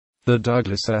The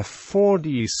Douglas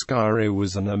F4D Skyray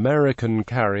was an American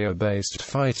carrier-based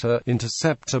fighter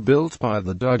interceptor built by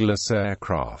the Douglas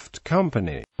Aircraft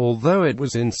Company. Although it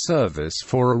was in service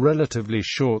for a relatively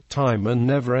short time and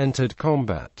never entered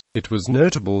combat, it was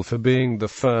notable for being the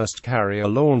first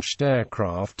carrier-launched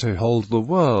aircraft to hold the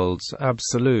world's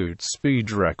absolute speed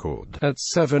record at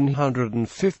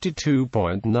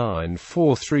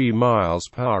 752.943 miles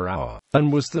per hour,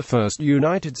 and was the first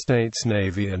United States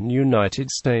Navy and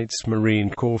United States Marine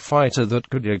Corps fighter that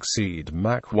could exceed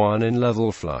Mach 1 in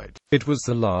level flight. It was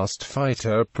the last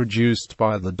fighter produced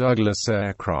by the Douglas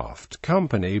Aircraft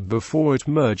Company before it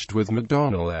merged with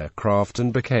McDonnell Aircraft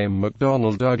and became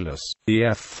McDonnell Douglas. The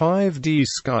F5d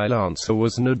Sky Lancer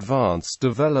was an advanced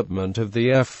development of the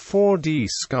F4D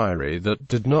Skyray that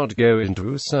did not go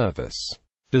into service.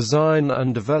 Design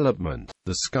and development.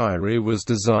 The Skyray was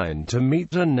designed to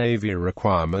meet a Navy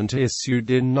requirement issued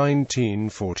in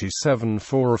 1947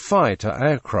 for a fighter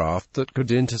aircraft that could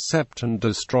intercept and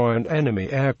destroy an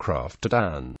enemy aircraft at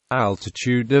an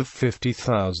altitude of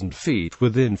 50,000 feet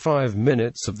within 5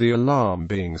 minutes of the alarm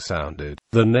being sounded.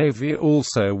 The Navy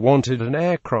also wanted an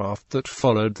aircraft that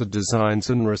followed the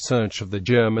designs and research of the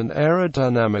German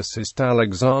aerodynamicist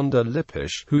Alexander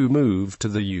Lippisch, who moved to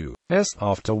the U.S.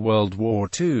 after World War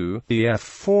II. The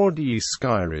F4D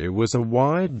Skyray was a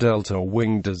wide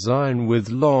delta-wing design with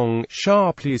long,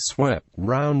 sharply swept,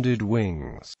 rounded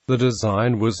wings. The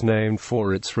design was named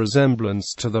for its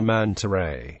resemblance to the manta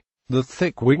ray. The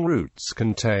thick wing roots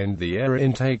contained the air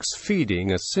intakes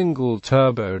feeding a single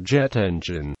turbojet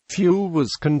engine. Fuel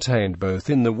was contained both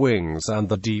in the wings and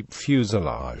the deep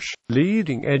fuselage.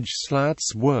 Leading-edge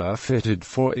slats were fitted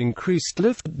for increased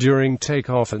lift during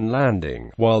takeoff and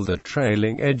landing, while the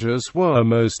trailing edges were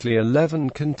mostly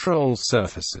 11 control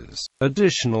surfaces.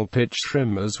 Additional pitch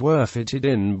trimmers were fitted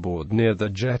inboard near the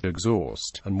jet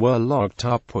exhaust, and were locked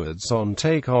upwards on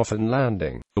takeoff and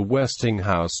landing. The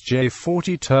Westinghouse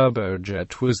J40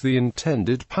 turbojet was the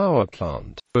intended power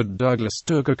plant, but Douglas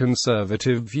took a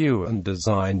conservative view and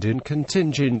designed in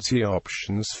contingency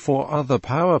options for other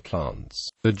power plants.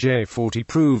 The J40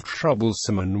 proved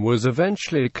troublesome and was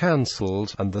eventually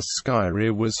cancelled, and the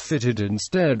Skyray was fitted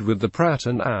instead with the Pratt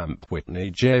 & Whitney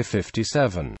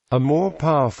J57, a more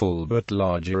powerful but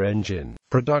larger engine.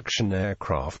 Production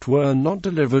aircraft were not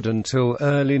delivered until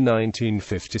early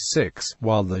 1956,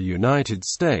 while the United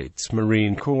States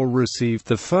Marine Corps received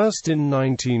the first in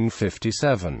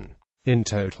 1957. In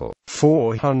total,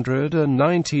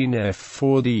 419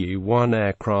 F4D-1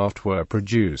 aircraft were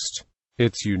produced.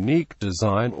 Its unique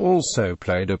design also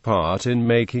played a part in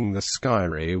making the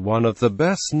Skyray one of the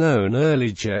best-known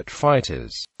early jet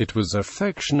fighters. It was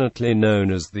affectionately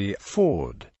known as the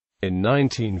Ford. In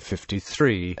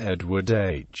 1953, Edward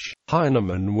H.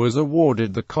 Heinemann was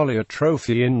awarded the Collier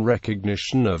Trophy in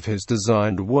recognition of his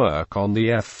designed work on the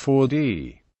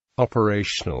F4D.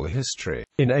 Operational history.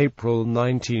 In April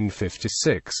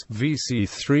 1956,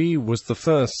 VC-3 was the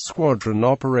first squadron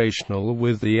operational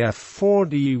with the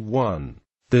F4D-1.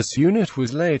 This unit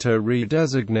was later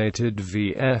redesignated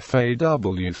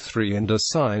VFAW-3 and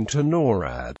assigned to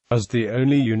NORAD, as the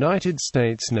only United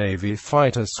States Navy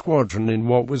fighter squadron in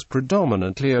what was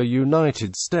predominantly a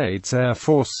United States Air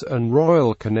Force and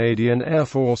Royal Canadian Air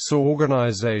Force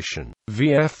organization.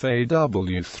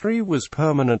 VFAW-3 was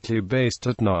permanently based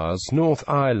at NAS North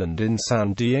Island in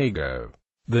San Diego.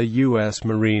 The U.S.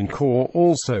 Marine Corps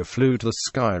also flew the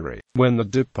Skyray. When the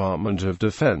Department of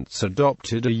Defense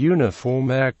adopted a uniform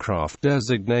aircraft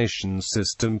designation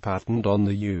system patterned on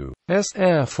the U.S.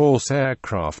 Air Force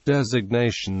Aircraft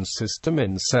Designation System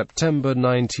in September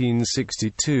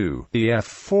 1962, the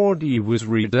F4D was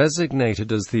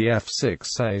redesignated as the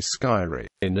F6A Skyray.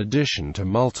 In addition to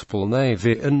multiple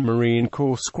Navy and Marine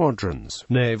Corps squadrons,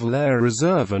 Naval Air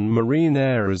Reserve and Marine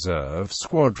Air Reserve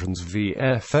squadrons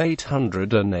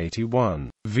VF-881,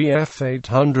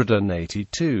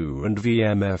 VF-882 and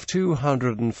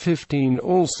VMF-215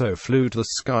 also flew the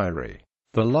Skyray.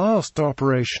 The last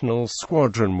operational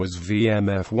squadron was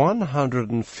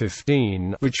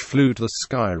VMF-115, which flew the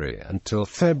Skyray until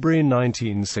February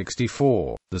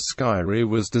 1964. The Skyray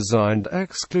was designed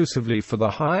exclusively for the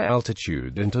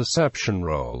high-altitude interception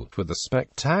role, with a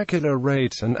spectacular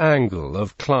rate and angle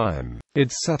of climb.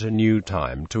 It set a new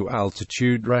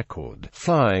time-to-altitude record,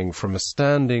 flying from a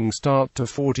standing start to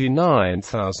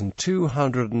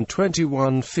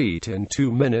 49,221 feet in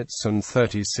 2 minutes and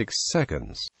 36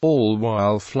 seconds, all while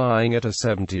while flying at a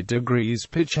 70 degrees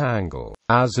pitch angle.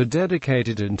 As a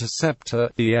dedicated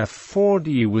interceptor, the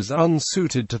F4D was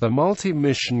unsuited to the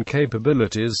multi-mission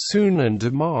capabilities soon in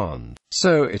demand,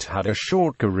 so it had a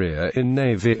short career in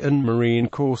Navy and Marine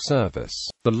Corps service,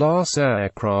 the last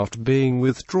aircraft being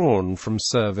withdrawn from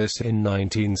service in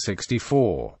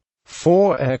 1964.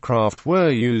 4 aircraft were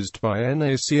used by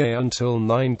NACA until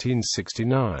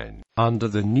 1969. Under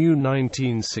the new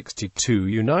 1962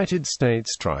 United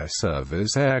States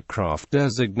Tri-Service Aircraft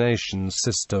Designation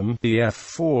System, the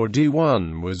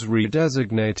F4D-1 was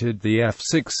redesignated the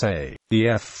F6A. The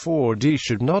F4D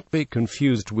should not be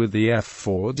confused with the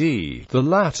F4D, the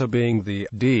latter being the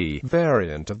D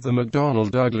variant of the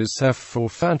McDonnell Douglas F4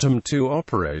 Phantom II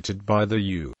operated by the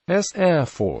U.S. Air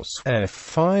Force.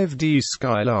 F5d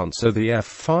Sky Lancer. The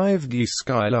F5d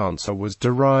Sky Lancer was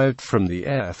derived from the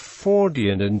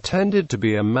F4D and intended to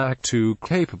be a Mach 2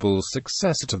 capable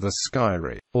successor to the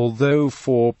Skyray. Although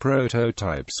 4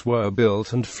 prototypes were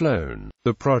built and flown,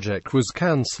 the project was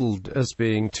cancelled as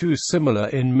being too similar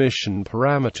in mission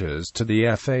parameters to the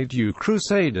F8U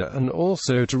Crusader and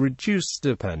also to reduce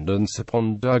dependence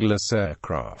upon Douglas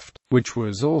Aircraft, which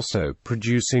was also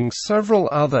producing several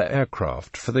other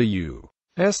aircraft for the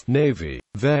U.S. Navy.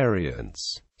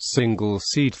 Variants: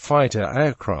 single-seat fighter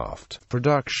aircraft,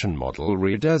 production model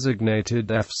redesignated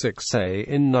F6A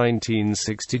in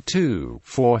 1962,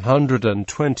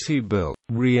 420 built,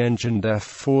 re-engined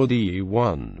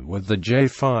F4D-1 with the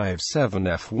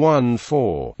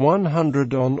J57F14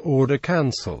 100 on order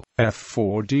cancel,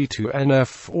 F4D-2 and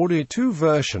F4D-2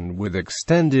 version with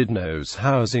extended nose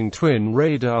housing twin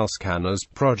radar scanners.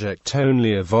 Project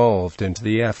only evolved into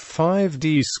the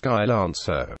F5d Sky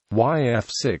Lancer.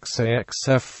 YF6AX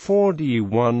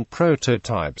F4D-1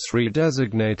 prototypes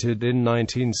redesignated in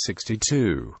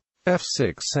 1962.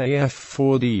 F6A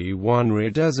F4D-1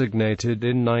 redesignated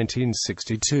in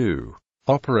 1962.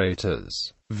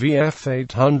 Operators: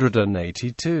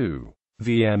 VF882,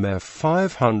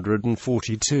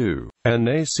 VMF542,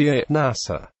 NACA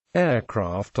NASA.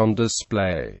 Aircraft on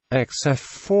display: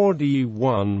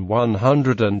 XF4D-1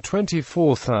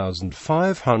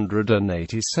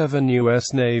 124,587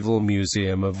 U.S. Naval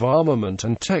Museum of Armament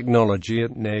and Technology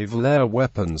at Naval Air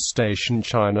Weapons Station,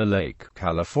 China Lake,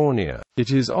 California.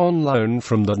 It is on loan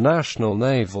from the National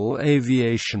Naval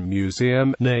Aviation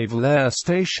Museum, Naval Air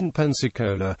Station,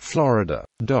 Pensacola, Florida.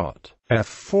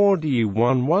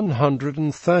 F4D-1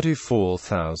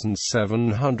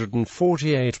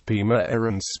 134,748 Pima Air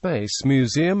and Space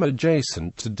Museum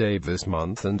adjacent to Davis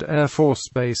Monthan Air Force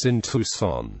Base in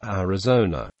Tucson,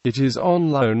 Arizona. It is on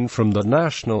loan from the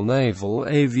National Naval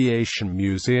Aviation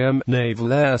Museum,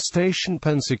 Naval Air Station,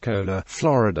 Pensacola,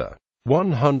 Florida.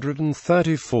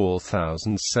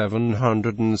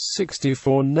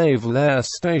 134,764 Naval Air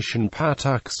Station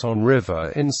Patuxent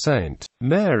River in St.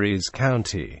 Mary's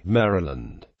County,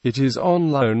 Maryland. It is on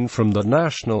loan from the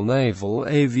National Naval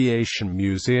Aviation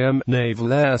Museum,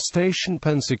 Naval Air Station,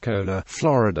 Pensacola,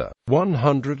 Florida.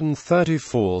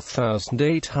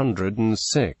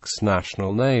 134,806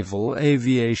 National Naval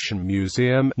Aviation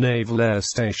Museum, Naval Air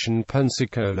Station,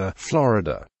 Pensacola,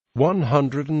 Florida.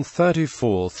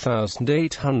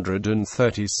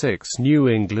 134,836 New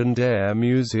England Air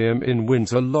Museum in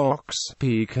Windsor Locks,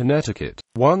 Connecticut.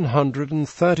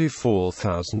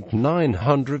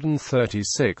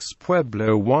 134,936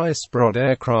 Pueblo Weisbrod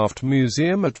Aircraft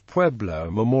Museum at Pueblo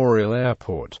Memorial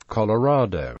Airport,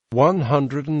 Colorado.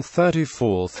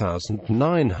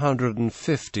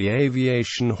 134,950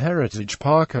 Aviation Heritage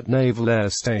Park at Naval Air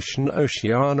Station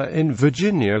Oceana in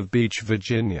Virginia Beach,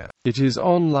 Virginia. It is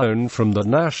on loan from the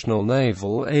National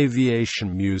Naval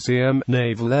Aviation Museum,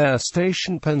 Naval Air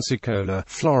Station, Pensacola,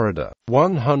 Florida.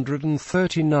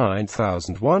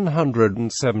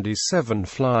 139,177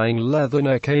 Flying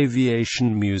Leatherneck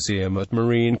Aviation Museum at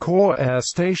Marine Corps Air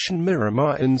Station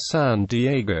Miramar in San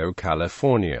Diego,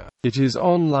 California. It is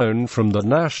on loan from the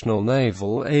National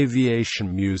Naval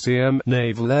Aviation Museum,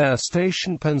 Naval Air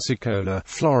Station, Pensacola,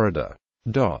 Florida.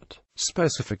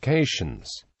 Specifications.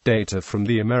 Data from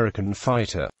the American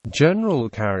fighter. General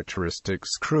characteristics.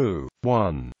 Crew.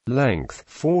 1. Length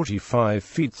 45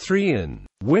 feet 3 in.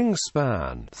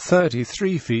 Wingspan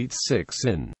 33 feet 6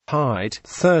 in. Height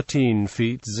 13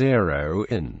 feet 0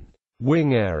 in.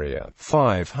 Wing area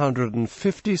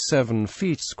 557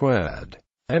 feet squared.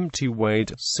 Empty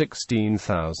weight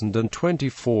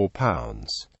 16,024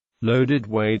 pounds. Loaded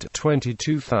weight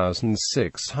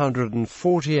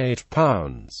 22,648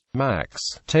 pounds. Max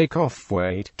takeoff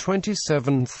weight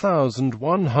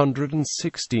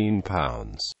 27,116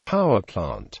 pounds. Power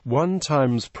plant 1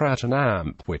 times Pratt &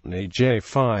 Amp Whitney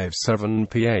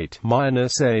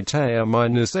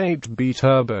J57P8-8A-8B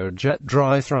turbojet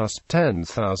dry thrust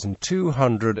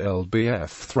 10,200 lbf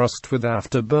thrust with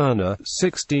afterburner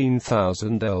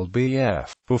 16,000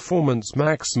 lbf. Performance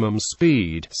maximum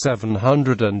speed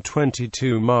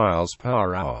 722 miles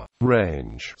per hour.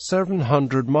 Range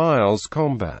 700 miles.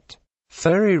 Combat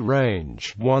ferry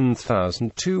range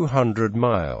 1,200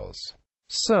 miles.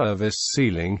 Service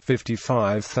ceiling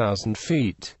 55,000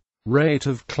 feet. Rate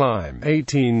of climb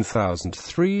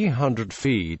 18,300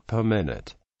 feet per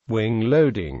minute. Wing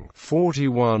loading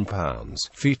 41 pounds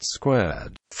feet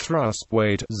squared. Thrust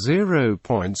weight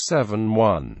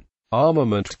 0.71.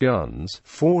 Armament guns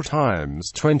 4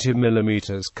 times 20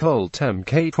 mm Colt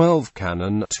Mk12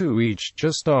 cannon, 2 each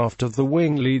just aft of the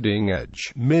wing leading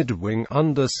edge, mid-wing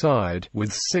underside,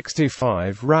 with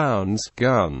 65 rounds.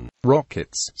 Gun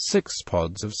rockets 6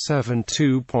 pods of 7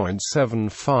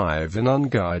 2.75 in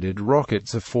unguided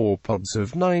rockets of 4 pods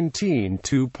of 19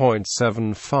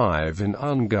 2.75 in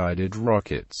unguided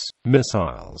rockets.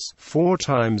 Missiles 4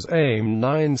 times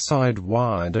AIM-9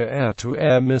 sidewinder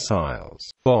air-to-air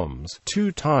missiles. Bombs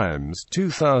 2 times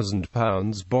 2,000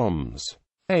 pounds bombs.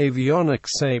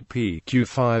 Avionics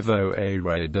APQ-50A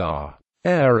radar.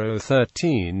 Aero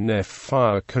 13F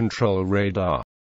fire control radar.